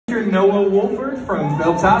Mr. Noah Wolford from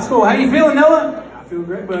Phelps High School. How you feeling, Noah? I feel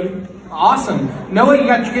great, buddy. Awesome. Noah, you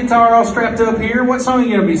got your guitar all strapped up here. What song are you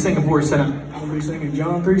going to be singing for us tonight? I'm going to be singing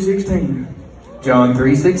John 3:16. John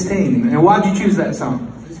 3:16. And why'd you choose that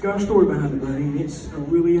song? It's got a story behind it, buddy, and it's a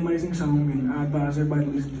really amazing song, and I advise everybody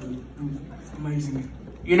to listen to it. It's amazing.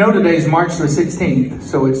 You know today's March the 16th,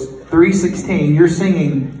 so it's 3:16. You're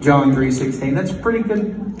singing John 3:16. That's a pretty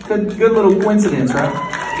good little coincidence, right?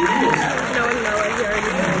 It is.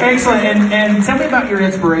 Excellent. And tell me about your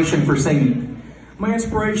inspiration for singing. My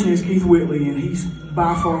inspiration is Keith Whitley, and he's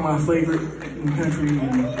by far my favorite in country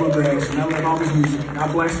and bluegrass, and I love all his music.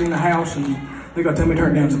 I blast it in the house, and they got to tell me to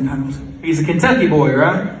turn it down sometimes. He's a Kentucky boy,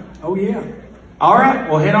 right? Oh, yeah. All right,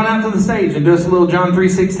 well, head on out to the stage and do us a little John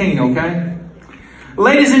 3:16, okay?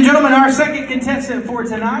 Ladies and gentlemen, our second contestant for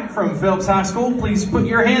tonight from Phelps High School, please put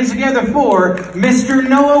your hands together for Mr.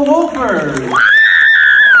 Noah Wolford.